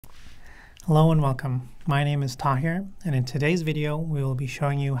Hello and welcome. My name is Tahir, and in today's video we will be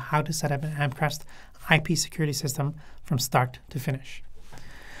showing you how to set up an Amcrest IP security system from start to finish.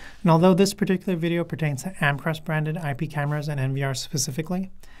 And although this particular video pertains to Amcrest branded IP cameras and NVRs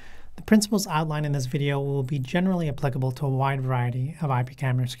specifically, the principles outlined in this video will be generally applicable to a wide variety of IP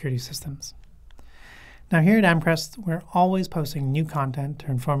camera security systems. Now here at Amcrest, we're always posting new content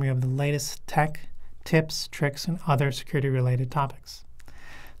to inform you of the latest tech, tips, tricks, and other security related topics.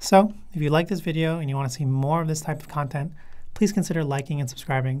 So, if you like this video and you want to see more of this type of content, please consider liking and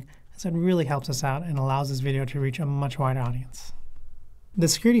subscribing, as it really helps us out and allows this video to reach a much wider audience. The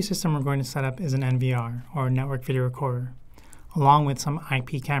security system we're going to set up is an NVR, or Network Video Recorder, along with some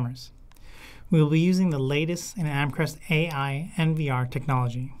IP cameras. We will be using the latest in Amcrest AI NVR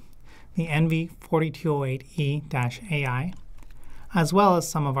technology, the NV4208E-AI, as well as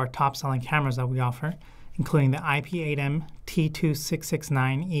some of our top-selling cameras that we offer, including the IP8M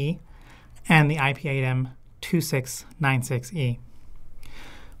T2669E and the IP8M 2696E.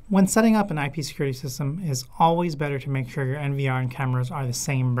 When setting up an IP security system, it is always better to make sure your NVR and cameras are the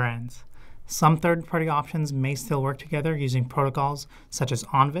same brands. Some third-party options may still work together using protocols such as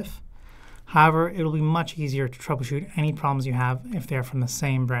ONVIF. However, it will be much easier to troubleshoot any problems you have if they are from the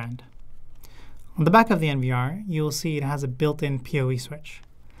same brand. On the back of the NVR, you will see it has a built-in PoE switch.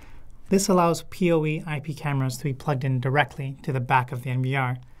 This allows PoE IP cameras to be plugged in directly to the back of the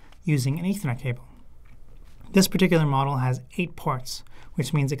NVR using an Ethernet cable. This particular model has 8 ports,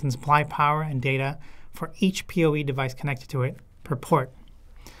 which means it can supply power and data for each PoE device connected to it per port.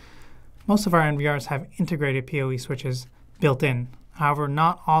 Most of our NVRs have integrated PoE switches built in, however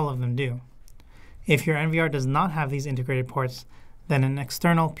not all of them do. If your NVR does not have these integrated ports, then an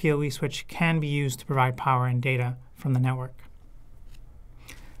external PoE switch can be used to provide power and data from the network.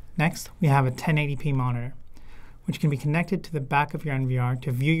 Next, we have a 1080p monitor, which can be connected to the back of your NVR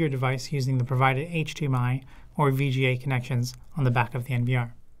to view your device using the provided HDMI or VGA connections on the back of the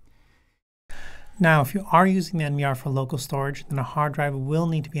NVR. Now, if you are using the NVR for local storage, then a hard drive will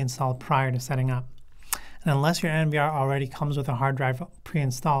need to be installed prior to setting up. And unless your NVR already comes with a hard drive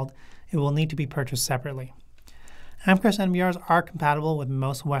pre-installed, it will need to be purchased separately. Amcrest NVRs are compatible with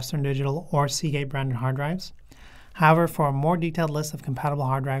most Western Digital or Seagate branded hard drives. However, for a more detailed list of compatible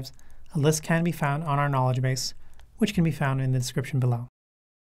hard drives, a list can be found on our knowledge base, which can be found in the description below.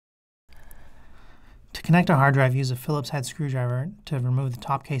 To connect a hard drive, use a Phillips head screwdriver to remove the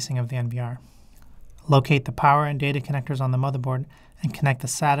top casing of the NVR. Locate the power and data connectors on the motherboard and connect the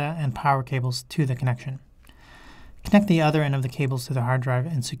SATA and power cables to the connection. Connect the other end of the cables to the hard drive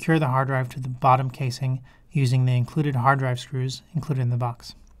and secure the hard drive to the bottom casing using the included hard drive screws included in the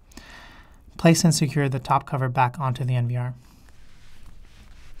box. Place and secure the top cover back onto the NVR.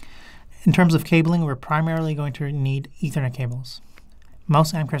 In terms of cabling, we're primarily going to need Ethernet cables.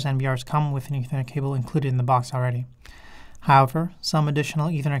 Most Amcrest NVRs come with an Ethernet cable included in the box already. However, some additional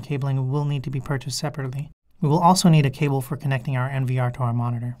Ethernet cabling will need to be purchased separately. We will also need a cable for connecting our NVR to our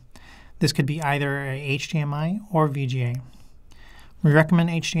monitor. This could be either a HDMI or VGA. We recommend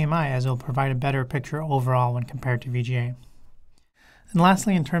HDMI as it will provide a better picture overall when compared to VGA. And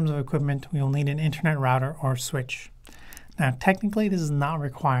lastly, in terms of equipment, we will need an internet router or switch. Now, technically, this is not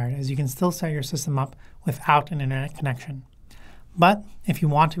required, as you can still set your system up without an internet connection. But if you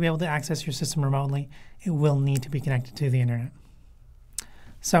want to be able to access your system remotely, it will need to be connected to the internet.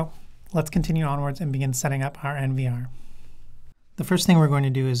 So, let's continue onwards and begin setting up our NVR. The first thing we're going to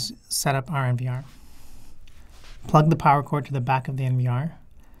do is set up our NVR. Plug the power cord to the back of the NVR.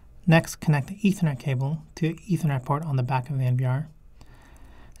 Next, connect the Ethernet cable to the Ethernet port on the back of the NVR.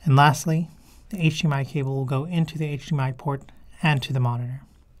 And lastly, the HDMI cable will go into the HDMI port and to the monitor.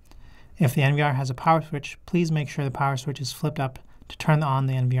 If the NVR has a power switch, please make sure the power switch is flipped up to turn on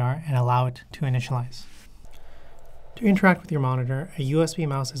the NVR and allow it to initialize. To interact with your monitor, a USB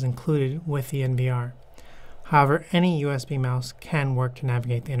mouse is included with the NVR. However, any USB mouse can work to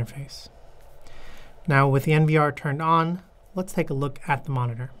navigate the interface. Now, with the NVR turned on, let's take a look at the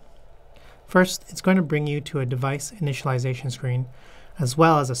monitor. First, it's going to bring you to a device initialization screen, as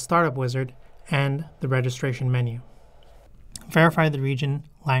well as a startup wizard and the registration menu. Verify the region,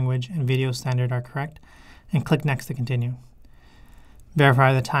 language, and video standard are correct, and click Next to continue.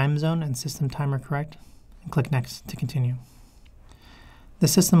 Verify the time zone and system time are correct, and click Next to continue. The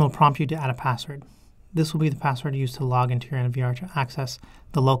system will prompt you to add a password. This will be the password used to log into your NVR to access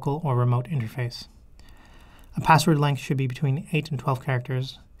the local or remote interface. A password length should be between 8 and 12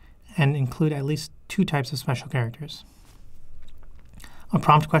 characters and include at least 2 types of special characters. A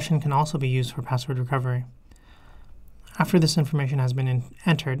prompt question can also be used for password recovery. After this information has been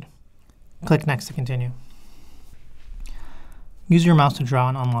entered, click Next to continue. Use your mouse to draw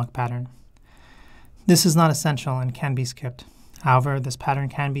an unlock pattern. This is not essential and can be skipped. However, this pattern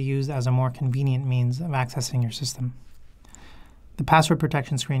can be used as a more convenient means of accessing your system. The password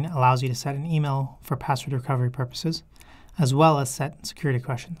protection screen allows you to set an email for password recovery purposes, as well as set security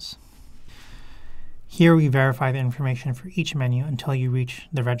questions. Here we verify the information for each menu until you reach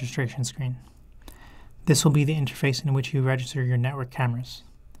the registration screen. This will be the interface in which you register your network cameras.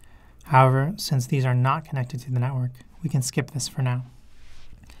 However, since these are not connected to the network, we can skip this for now.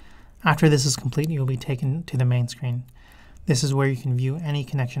 After this is complete, you will be taken to the main screen. This is where you can view any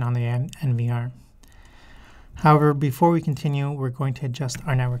connection on the NVR. However, before we continue, we're going to adjust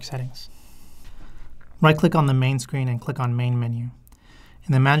our network settings. Right-click on the main screen and click on Main menu.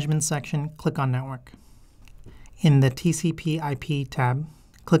 In the Management section, click on Network. In the TCP IP tab,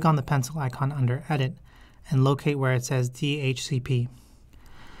 click on the pencil icon under Edit and locate where it says Dhcp.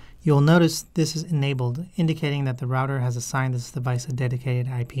 You will notice this is enabled, indicating that the router has assigned this device a dedicated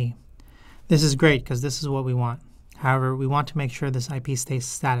IP. This is great because this is what we want. However, we want to make sure this IP stays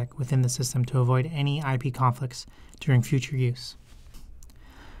static within the system to avoid any IP conflicts during future use.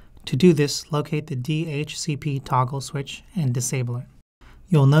 To do this, locate the Dhcp toggle switch and disable it.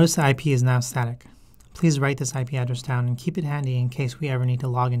 You'll notice the IP is now static. Please write this IP address down and keep it handy in case we ever need to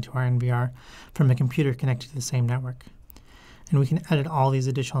log into our NVR from a computer connected to the same network. And we can edit all these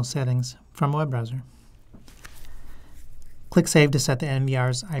additional settings from a web browser. Click Save to set the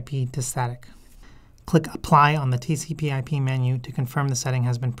NVR's IP to static. Click Apply on the TCP IP menu to confirm the setting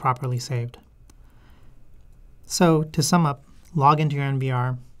has been properly saved. So, to sum up, log into your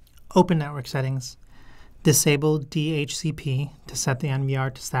NVR, open Network Settings, disable Dhcp to set the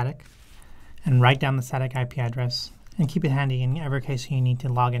NVR to static, and write down the static IP address, and keep it handy in every case you need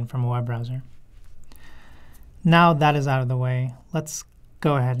to log in from a web browser. Now that is out of the way, let's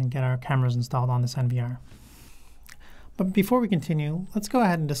go ahead and get our cameras installed on this NVR. But before we continue, let's go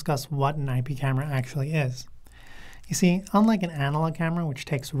ahead and discuss what an IP camera actually is. You see, unlike an analog camera, which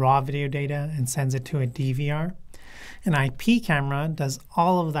takes raw video data and sends it to a DVR, an IP camera does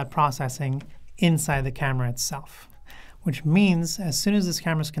all of that processing inside the camera itself, which means as soon as this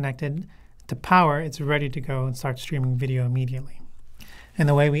camera is connected to power, it's ready to go and start streaming video immediately. And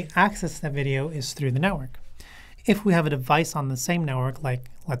the way we access that video is through the network. If we have a device on the same network, like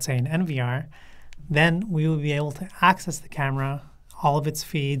let's say an NVR, then we will be able to access the camera, all of its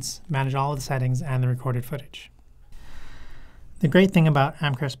feeds, manage all of the settings, and the recorded footage. The great thing about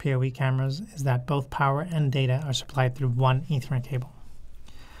Amcrest PoE cameras is that both power and data are supplied through one Ethernet cable.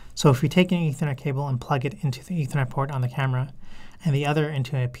 So if we take an Ethernet cable and plug it into the Ethernet port on the camera, and the other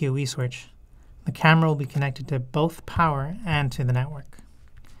into a PoE switch, the camera will be connected to both power and to the network.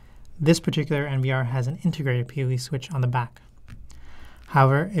 This particular NVR has an integrated PoE switch on the back.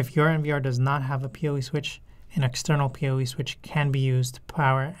 However, if your NVR does not have a PoE switch, an external PoE switch can be used to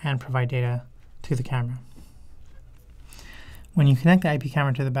power and provide data to the camera. When you connect the IP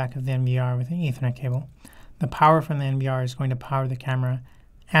camera to the back of the NVR with an Ethernet cable, the power from the NVR is going to power the camera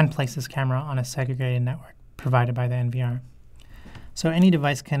and place this camera on a segregated network provided by the NVR. So any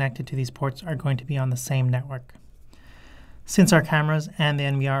device connected to these ports are going to be on the same network. Since our cameras and the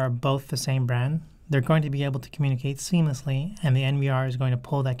NVR are both the same brand, they're going to be able to communicate seamlessly, and the NVR is going to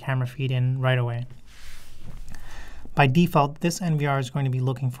pull that camera feed in right away. By default, this NVR is going to be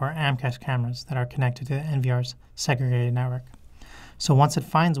looking for Amcrest cameras that are connected to the NVR's segregated network. So once it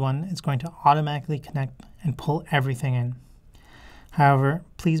finds one, it's going to automatically connect and pull everything in. However,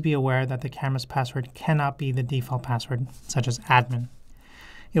 please be aware that the camera's password cannot be the default password, such as admin.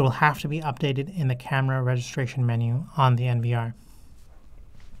 It will have to be updated in the camera registration menu on the NVR.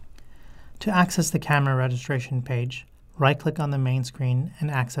 To access the camera registration page, right-click on the main screen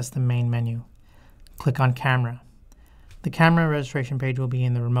and access the main menu. Click on Camera. The camera registration page will be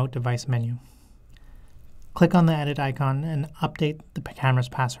in the Remote Device menu. Click on the edit icon and update the camera's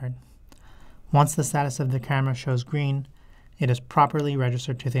password. Once the status of the camera shows green, it is properly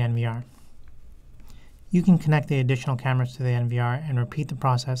registered to the NVR. You can connect the additional cameras to the NVR and repeat the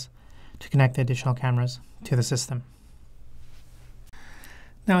process to connect the additional cameras to the system.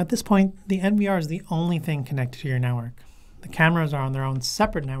 Now at this point, the NVR is the only thing connected to your network. The cameras are on their own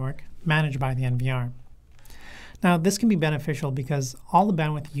separate network managed by the NVR. Now this can be beneficial because all the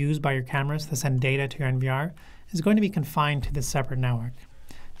bandwidth used by your cameras to send data to your NVR is going to be confined to this separate network.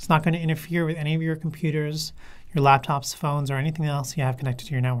 It's not going to interfere with any of your computers, your laptops, phones, or anything else you have connected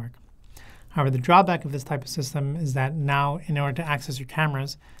to your network. However, the drawback of this type of system is that now, in order to access your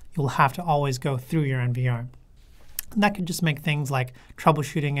cameras, you'll have to always go through your NVR. And that could just make things like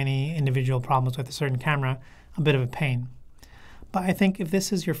troubleshooting any individual problems with a certain camera a bit of a pain. But I think if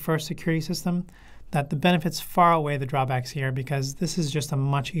this is your first security system, that the benefits far outweigh the drawbacks here because this is just a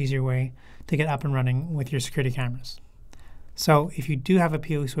much easier way to get up and running with your security cameras. So if you do have a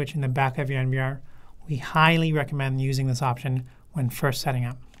PoE switch in the back of your NVR, we highly recommend using this option when first setting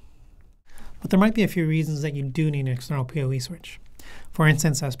up. But there might be a few reasons that you do need an external PoE switch. For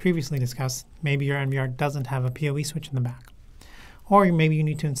instance, as previously discussed, maybe your NVR doesn't have a PoE switch in the back. Or maybe you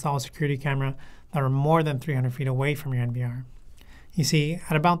need to install a security camera that are more than 300 feet away from your NVR. You see,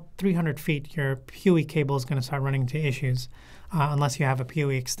 at about 300 feet, your PoE cable is going to start running into issues unless you have a PoE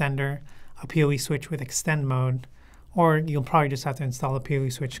extender, a PoE switch with extend mode, or you'll probably just have to install a PoE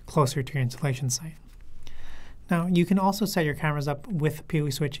switch closer to your installation site. Now, you can also set your cameras up with a PoE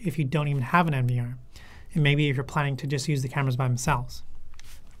switch if you don't even have an NVR, and maybe if you're planning to just use the cameras by themselves.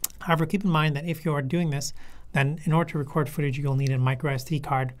 However, keep in mind that if you are doing this, then in order to record footage, you'll need a micro SD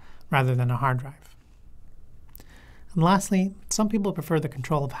card rather than a hard drive. And lastly, some people prefer the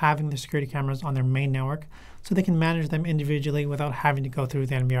control of having the security cameras on their main network so they can manage them individually without having to go through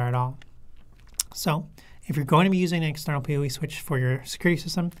the NVR at all. So, if you're going to be using an external PoE switch for your security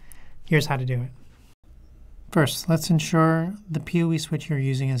system, here's how to do it. First, let's ensure the PoE switch you're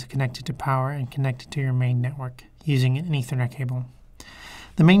using is connected to power and connected to your main network using an Ethernet cable.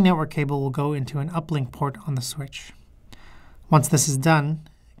 The main network cable will go into an uplink port on the switch. Once this is done,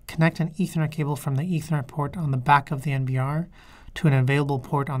 connect an Ethernet cable from the Ethernet port on the back of the NVR to an available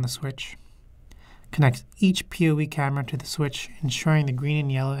port on the switch. Connect each PoE camera to the switch, ensuring the green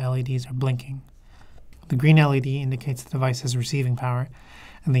and yellow LEDs are blinking. The green LED indicates the device is receiving power,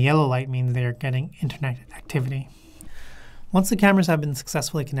 and the yellow light means they are getting internet activity. Once the cameras have been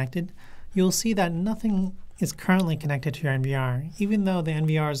successfully connected, you'll see that nothing is currently connected to your NVR. Even though the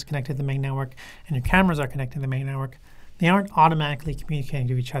NVR is connected to the main network and your cameras are connected to the main network, they aren't automatically communicating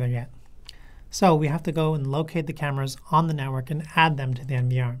to each other yet. So we have to go and locate the cameras on the network and add them to the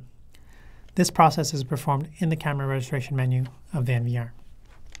NVR. This process is performed in the camera registration menu of the NVR.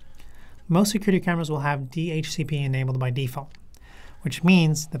 Most security cameras will have Dhcp enabled by default, which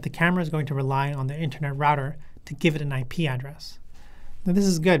means that the camera is going to rely on the internet router to give it an IP address. Now this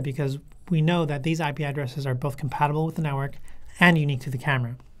is good because we know that these IP addresses are both compatible with the network and unique to the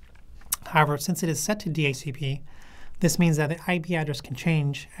camera. However, since it is set to Dhcp, this means that the IP address can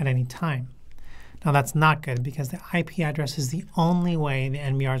change at any time. Now that's not good because the IP address is the only way the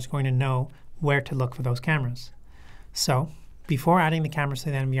NVR is going to know where to look for those cameras. So, before adding the cameras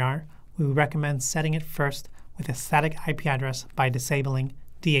to the NVR, we recommend setting it first with a static IP address by disabling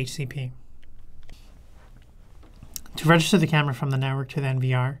Dhcp. To register the camera from the network to the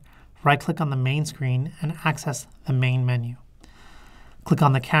NVR, right-click on the main screen and access the main menu. Click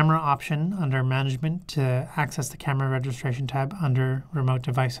on the camera option under Management to access the camera registration tab under Remote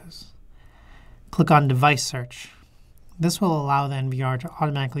Devices. Click on Device Search. This will allow the NVR to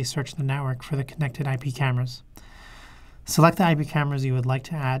automatically search the network for the connected IP cameras. Select the IP cameras you would like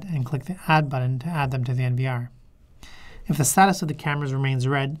to add and click the Add button to add them to the NVR. If the status of the cameras remains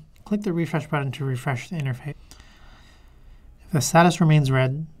red, click the Refresh button to refresh the interface. If the status remains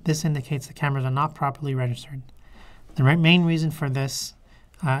red, this indicates the cameras are not properly registered. The main reason for this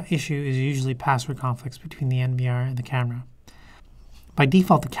issue is usually password conflicts between the NVR and the camera. By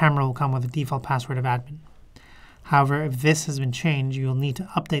default, the camera will come with a default password of admin. However, if this has been changed, you will need to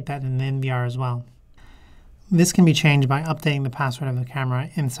update that in the NVR as well. This can be changed by updating the password of the camera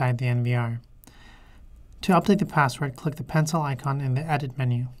inside the NVR. To update the password, click the pencil icon in the Edit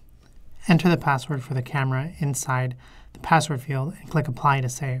menu. Enter the password for the camera inside the password field and click Apply to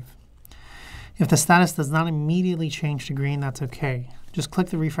save. If the status does not immediately change to green, that's okay. Just click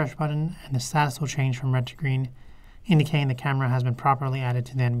the refresh button and the status will change from red to green, indicating the camera has been properly added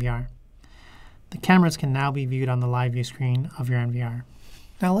to the NVR. The cameras can now be viewed on the live view screen of your NVR.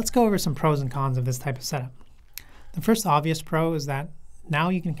 Now let's go over some pros and cons of this type of setup. The first obvious pro is that now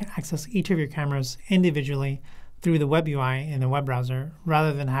you can access each of your cameras individually through the web UI in the web browser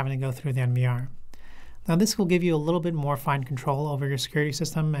rather than having to go through the NVR. Now this will give you a little bit more fine control over your security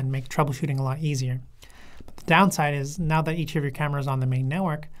system and make troubleshooting a lot easier. But the downside is now that each of your cameras is on the main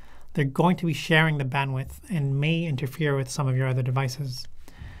network, they're going to be sharing the bandwidth and may interfere with some of your other devices.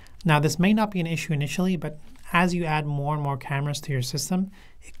 Now this may not be an issue initially, but as you add more and more cameras to your system,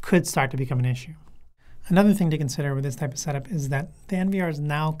 it could start to become an issue. Another thing to consider with this type of setup is that the NVR is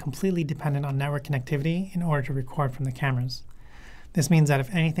now completely dependent on network connectivity in order to record from the cameras. This means that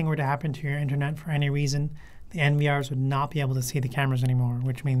if anything were to happen to your internet for any reason, the NVRs would not be able to see the cameras anymore,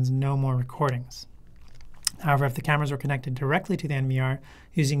 which means no more recordings. However, if the cameras were connected directly to the NVR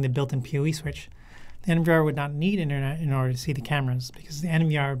using the built-in PoE switch, the NVR would not need internet in order to see the cameras because the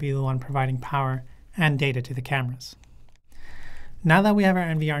NVR would be the one providing power and data to the cameras. Now that we have our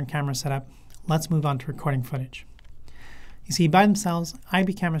NVR and camera set up, let's move on to recording footage. You see, by themselves,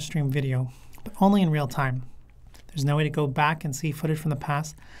 IP cameras stream video, but only in real time. There's no way to go back and see footage from the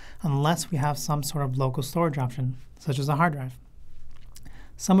past unless we have some sort of local storage option, such as a hard drive.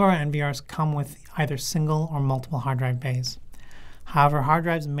 Some of our NVRs come with either single or multiple hard drive bays. However, hard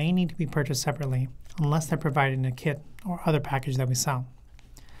drives may need to be purchased separately unless they're provided in a kit or other package that we sell.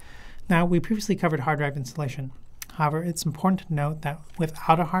 Now, we previously covered hard drive installation. However, it's important to note that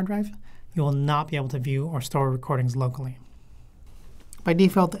without a hard drive, you will not be able to view or store recordings locally. By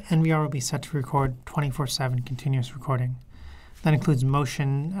default, the NVR will be set to record 24/7 continuous recording. That includes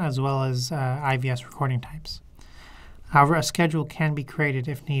motion as well as IVS recording types. However, a schedule can be created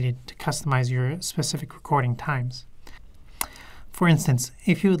if needed to customize your specific recording times. For instance,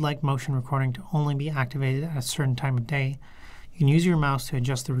 if you would like motion recording to only be activated at a certain time of day, you can use your mouse to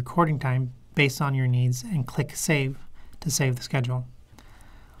adjust the recording time based on your needs and click Save to save the schedule.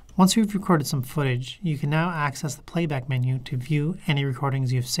 Once you've recorded some footage, you can now access the Playback menu to view any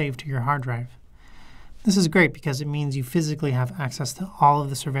recordings you've saved to your hard drive. This is great because it means you physically have access to all of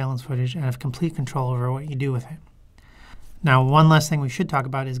the surveillance footage and have complete control over what you do with it. Now, one last thing we should talk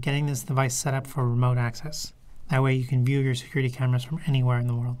about is getting this device set up for remote access. That way you can view your security cameras from anywhere in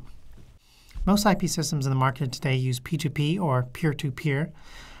the world. Most IP systems in the market today use P2p or peer-to-peer,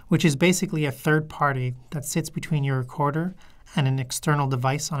 which is basically a third party that sits between your recorder and an external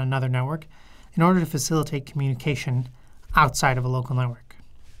device on another network in order to facilitate communication outside of a local network.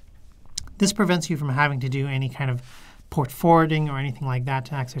 This prevents you from having to do any kind of port forwarding or anything like that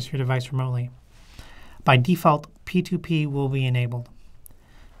to access your device remotely. By default, P2p will be enabled.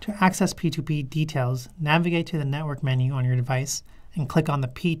 To access P2p Details, navigate to the Network menu on your device and click on the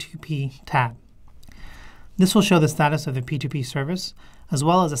P2p tab. This will show the status of the P2p service, as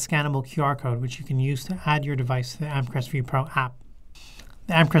well as a scannable QR code which you can use to add your device to the Amcrest View Pro app.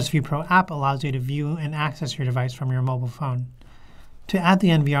 The Amcrest View Pro app allows you to view and access your device from your mobile phone. To add the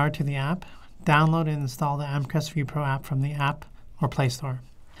NVR to the app, download and install the Amcrest View Pro app from the App or Play Store.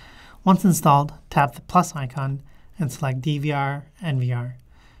 Once installed, tap the plus icon and select DVR NVR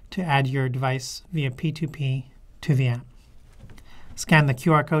to add your device via P2p to the app. Scan the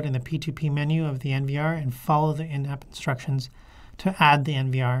QR code in the P2p menu of the NVR and follow the in-app instructions to add the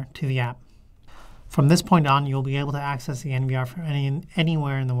NVR to the app. From this point on, you'll be able to access the NVR from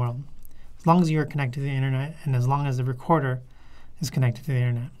anywhere in the world, as long as you are connected to the internet and as long as the recorder is connected to the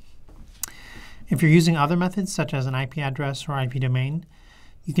internet. If you're using other methods, such as an IP address or IP domain,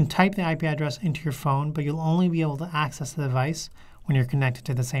 you can type the IP address into your phone, but you'll only be able to access the device when you're connected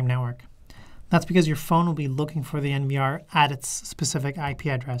to the same network. That's because your phone will be looking for the NVR at its specific IP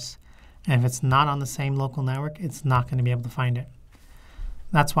address, and if it's not on the same local network, it's not going to be able to find it.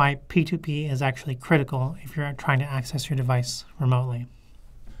 That's why P2p is actually critical if you're trying to access your device remotely.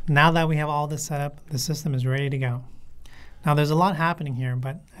 Now that we have all this set up, the system is ready to go. Now there's a lot happening here,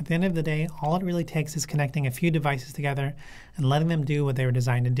 but at the end of the day, all it really takes is connecting a few devices together and letting them do what they were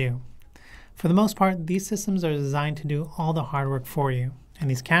designed to do. For the most part, these systems are designed to do all the hard work for you, and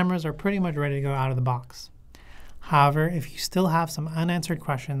these cameras are pretty much ready to go out of the box. However, if you still have some unanswered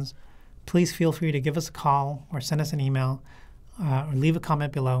questions, please feel free to give us a call or send us an email or leave a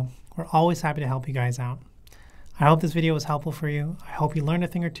comment below. We're always happy to help you guys out. I hope this video was helpful for you. I hope you learned a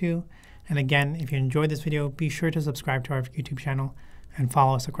thing or two. And again, if you enjoyed this video, be sure to subscribe to our YouTube channel and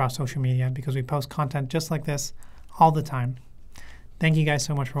follow us across social media because we post content just like this all the time. Thank you guys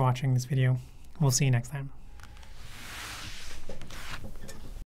so much for watching this video. We'll see you next time.